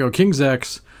 So there you go. King's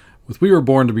X with We Were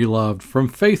Born to Be Loved from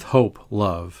Faith, Hope,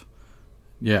 Love.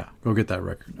 Yeah, go get that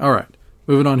record. All right.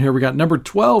 Moving on here. We got number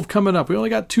 12 coming up. We only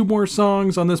got 2 more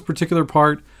songs on this particular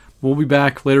part. We'll be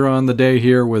back later on in the day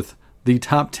here with the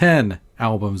top 10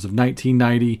 albums of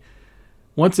 1990.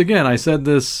 Once again, I said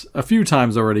this a few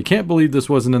times already. Can't believe this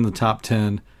wasn't in the top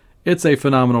 10. It's a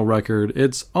phenomenal record.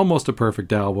 It's almost a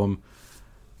perfect album.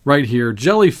 Right here,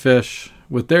 Jellyfish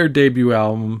with their debut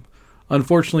album.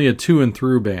 Unfortunately, a 2 and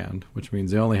through band, which means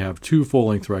they only have 2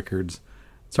 full-length records.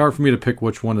 It's hard for me to pick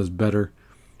which one is better.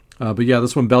 But yeah,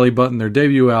 this one, Belly Button, their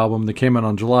debut album that came out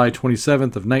on July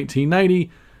 27th of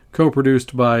 1990,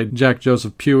 co-produced by Jack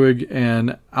Joseph Puig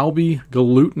and Albie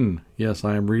Galutin. Yes,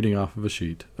 I am reading off of a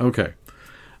sheet. Okay.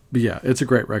 But yeah, it's a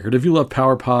great record. If you love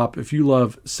power pop, if you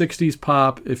love 60s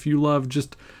pop, if you love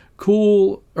just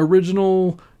cool,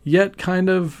 original, yet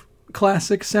kind of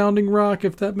classic sounding rock,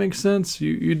 if that makes sense,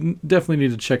 you definitely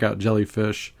need to check out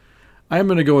Jellyfish. I'm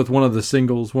going to go with one of the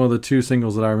 2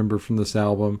 singles that I remember from this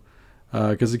album,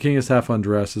 because The King is Half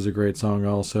Undressed is a great song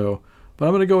also. But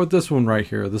I'm going to go with this one right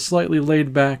here, the slightly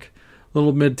laid back,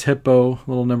 little mid-tempo,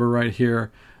 little number right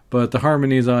here. But the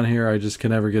harmonies on here I just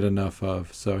can never get enough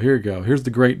of. So here you go. Here's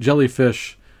the great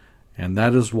Jellyfish, and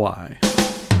That Is Why.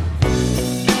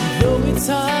 Though it's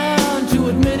hard to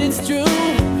admit it's true,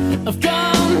 I've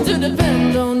come to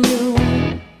depend on you.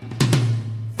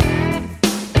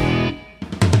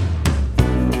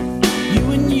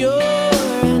 You and your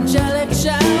angelic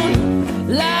shout,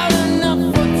 loud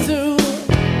enough for 2.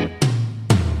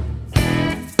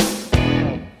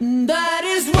 That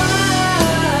is why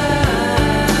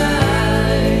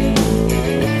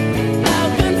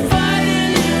I've been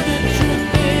fighting you the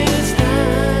truth this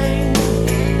time.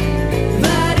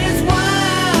 That is why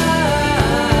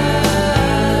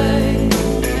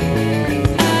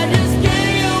I just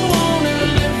can't wanna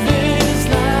live this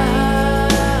life.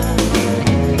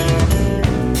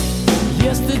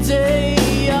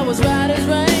 Yesterday I was right as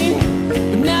rain, but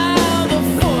now the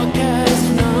forecast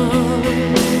numbs.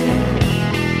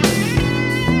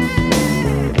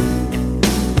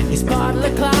 It's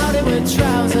partly cloudy with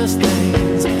trouser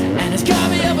stains, and it's got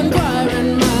me up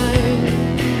inquiring minds.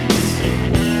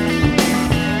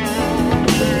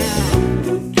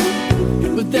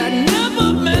 But that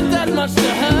never meant that much to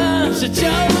her. She chose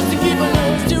to keep her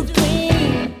nose too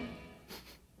clean.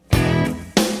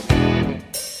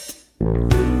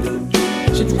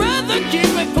 She'd rather keep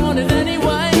me pointed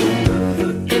anyway,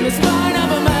 in the spine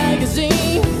of a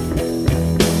magazine.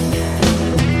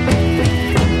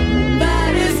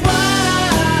 That is why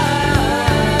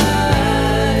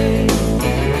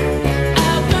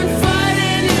I've been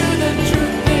fighting you the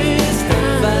truth this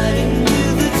time. Fighting you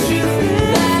the truth.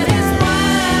 That is why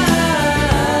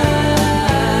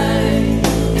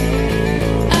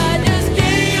I just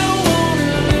can't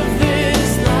wanna live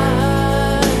this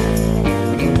life.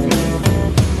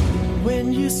 When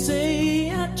you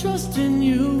say I trust in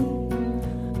you,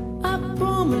 I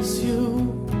promise you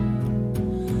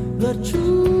the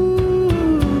truth.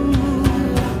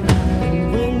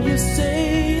 When you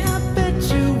say I bet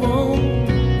you won't,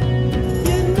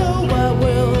 you know I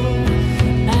will,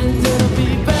 and it'll be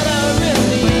better in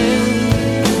the end.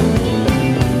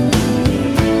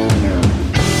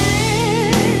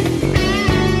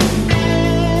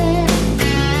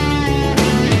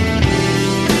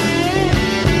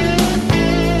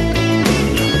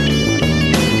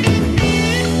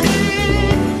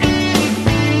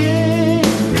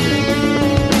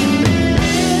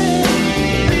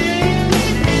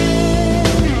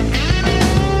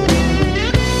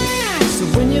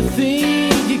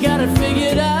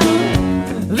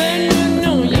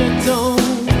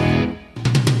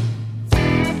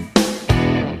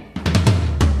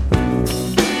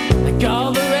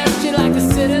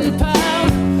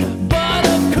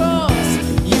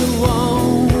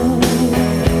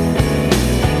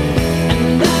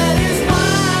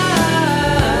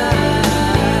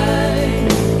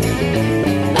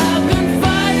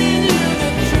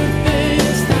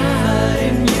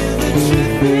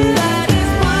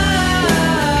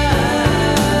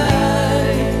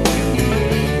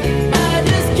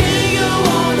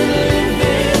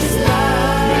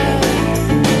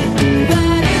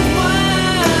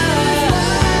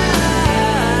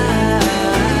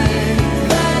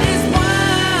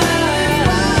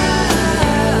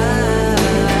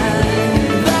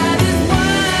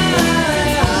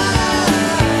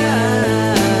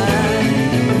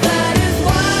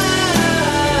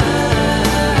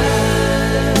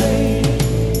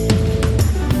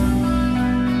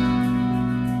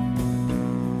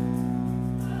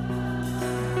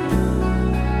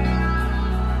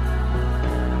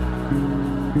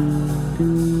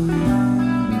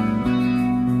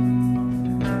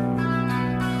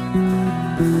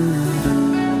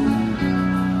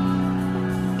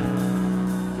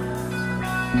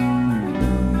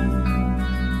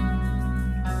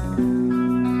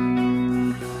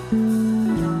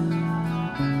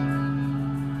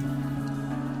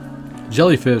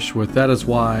 Jellyfish with That Is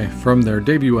Why from their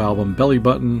debut album Belly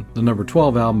Button, the number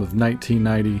 12 album of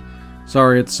 1990.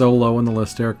 Sorry it's so low on the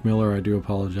list, Eric Miller, I do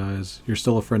apologize. You're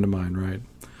still a friend of mine, right?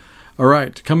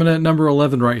 Alright, coming in at number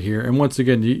 11 right here, and once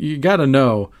again, you gotta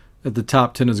know that the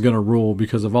top 10 is gonna rule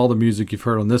because of all the music you've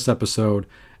heard on this episode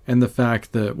and the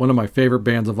fact that one of my favorite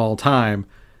bands of all time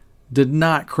did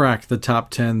not crack the top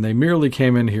 10. They merely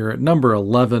came in here at number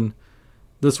 11.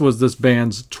 This was this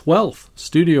band's 12th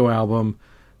studio album,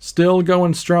 still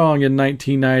going strong in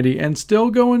 1990 and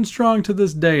still going strong to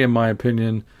this day, in my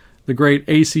opinion. The great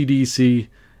AC/DC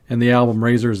and the album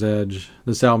Razor's Edge.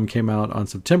 This album came out on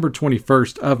September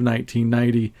 21st of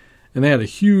 1990, and they had a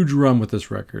huge run with this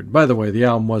record. By the way, the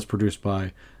album was produced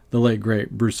by the late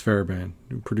great Bruce Fairbairn,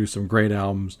 who produced some great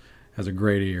albums, has a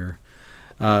great ear.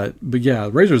 But yeah,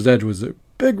 Razor's Edge was a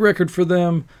big record for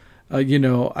them.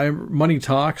 Money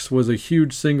Talks was a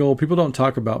huge single. People don't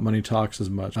talk about Money Talks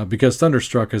as much because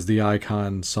Thunderstruck is the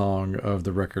icon song of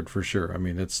the record for sure. I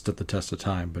mean, it stood the test of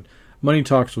time. But Money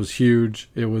Talks was huge.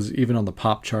 It was even on the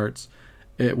pop charts.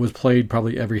 It was played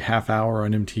probably every half hour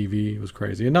on MTV. It was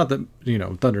crazy. And not that,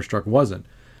 Thunderstruck wasn't.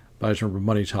 But I just remember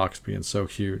Money Talks being so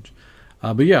huge.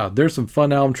 But yeah, there's some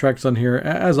fun album tracks on here,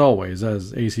 as always,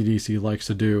 as AC/DC likes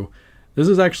to do. This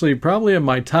is actually probably in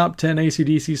my top 10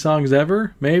 AC/DC songs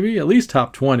ever, maybe, at least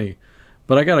top 20.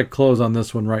 But I got to close on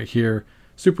this one right here.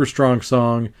 Super strong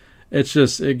song. It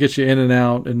gets you in and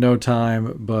out in no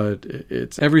time, but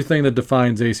it's everything that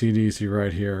defines AC/DC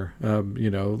right here.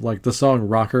 Like the song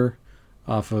Rocker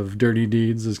off of Dirty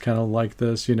Deeds is kind of like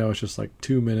this. It's just like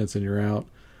 2 minutes and you're out.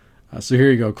 So here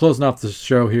you go. Closing off the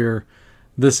show here.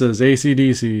 This is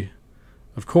AC/DC,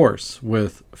 of course,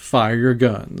 with Fire Your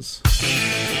Guns.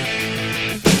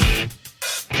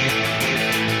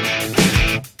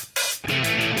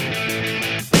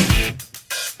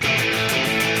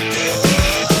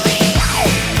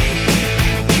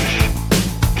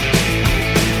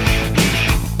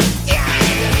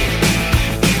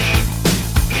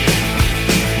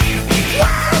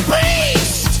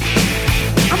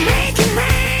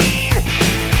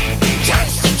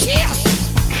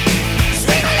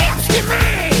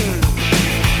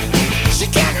 She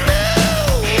can't move.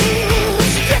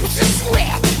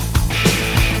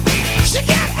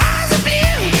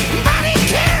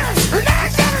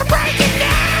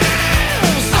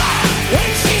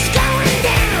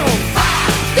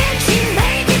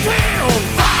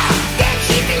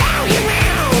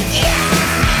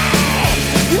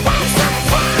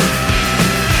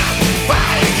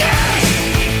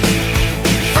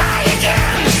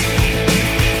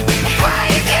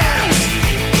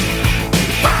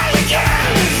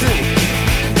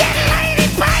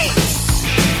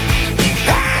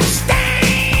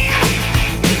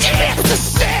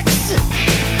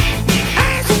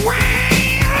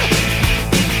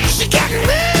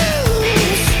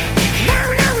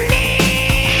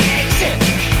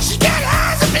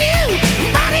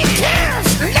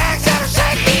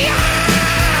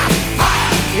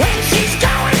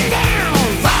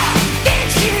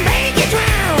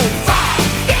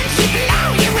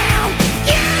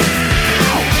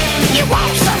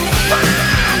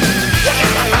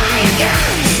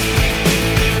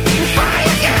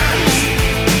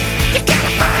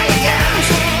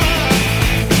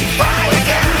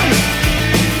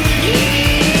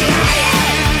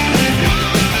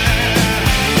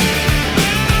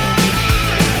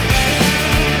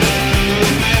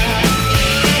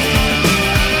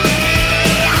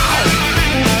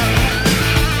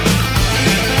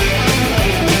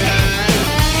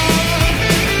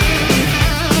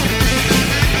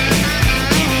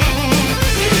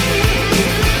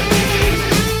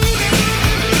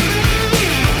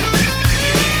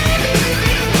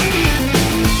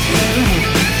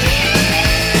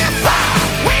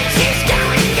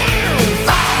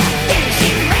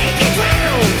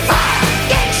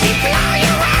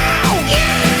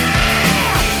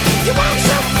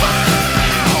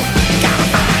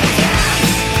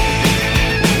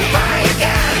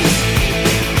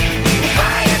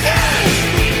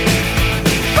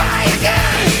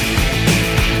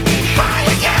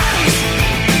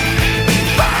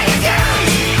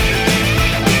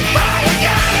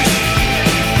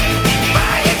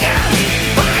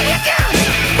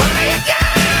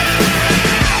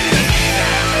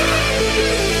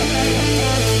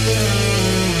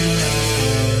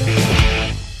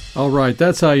 right,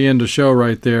 that's how you end a show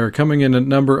right there. Coming in at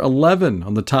number 11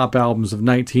 on the top albums of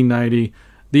 1990.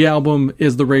 The album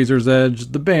is The Razor's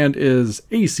Edge. The band is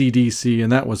AC/DC, and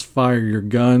that was Fire Your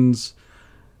Guns.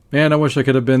 Man, I wish I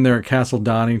could have been there at Castle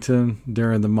Donington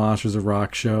during the Monsters of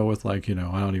Rock show with I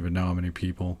don't even know how many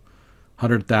people.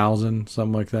 100,000,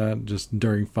 something like that, just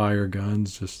during Fire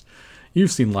Guns. Just,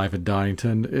 you've seen Live at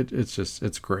Donington.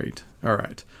 It's great. All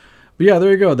right. But yeah,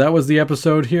 there you go. That was the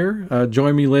episode here.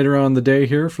 Join me later on the day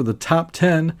here for the top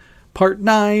 10, part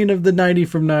 9 of the 90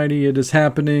 from 90. It is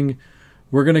happening.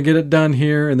 We're going to get it done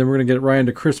here, and then we're going to get it right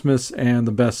into Christmas and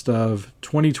the best of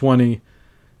 2020.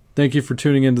 Thank you for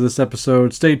tuning into this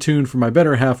episode. Stay tuned for my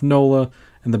better half, Nola,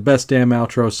 and the best damn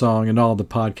outro song in all the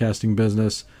podcasting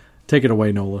business. Take it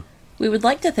away, Nola. We would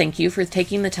like to thank you for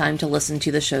taking the time to listen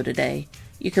to the show today.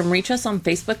 You can reach us on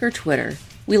Facebook or Twitter.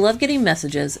 We love getting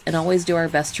messages and always do our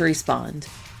best to respond.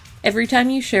 Every time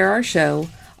you share our show,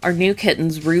 our new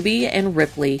kittens Ruby and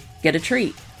Ripley get a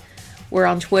treat. We're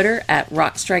on Twitter at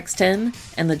rockstrikes10,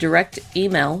 and the direct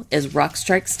email is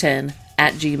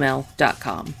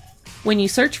rockstrikes10@gmail.com. When you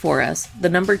search for us, the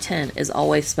number 10 is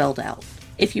always spelled out.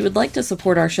 If you would like to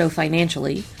support our show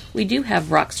financially, we do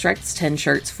have Rock Strikes 10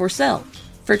 shirts for sale.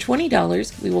 For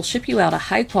 $20, we will ship you out a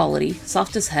high-quality,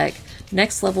 soft-as-heck,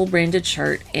 next-level branded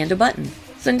shirt and a button.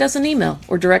 Send us an email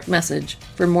or direct message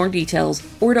for more details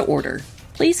or to order.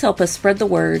 Please help us spread the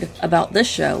word about this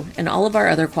show and all of our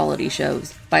other quality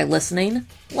shows by listening,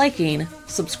 liking,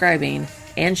 subscribing,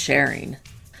 and sharing.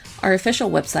 Our official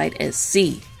website is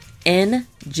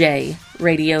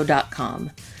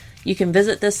cnjradio.com. You can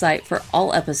visit this site for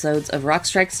all episodes of Rock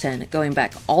Strikes 10 going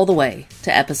back all the way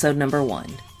to episode number 1.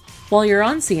 While you're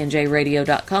on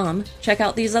cnjradio.com, check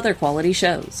out these other quality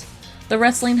shows. The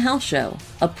Wrestling House Show,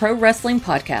 a pro wrestling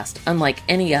podcast unlike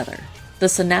any other. The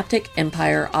Synaptic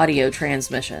Empire audio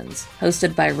transmissions,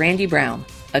 hosted by Randy Brown,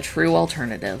 a true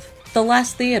alternative. The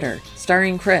Last Theater,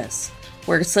 starring Chris,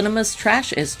 where cinema's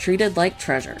trash is treated like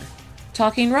treasure.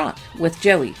 Talking Rock with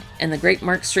Joey and the great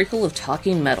Mark Strickle of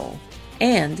Talking Metal.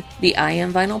 And the I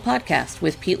Am Vinyl podcast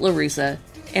with Pete LaRussa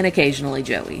and occasionally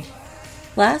Joey.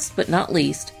 Last but not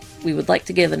least, we would like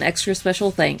to give an extra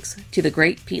special thanks to the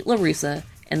great Pete LaRussa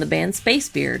and the band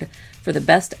Spacebeard for the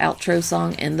best outro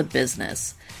song in the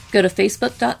business. Go to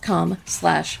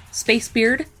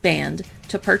facebook.com/spacebeardband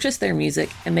to purchase their music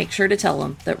and make sure to tell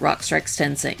them that Rock Strikes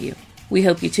 10 sent you. We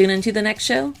hope you tune into the next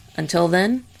show. Until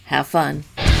then, have fun.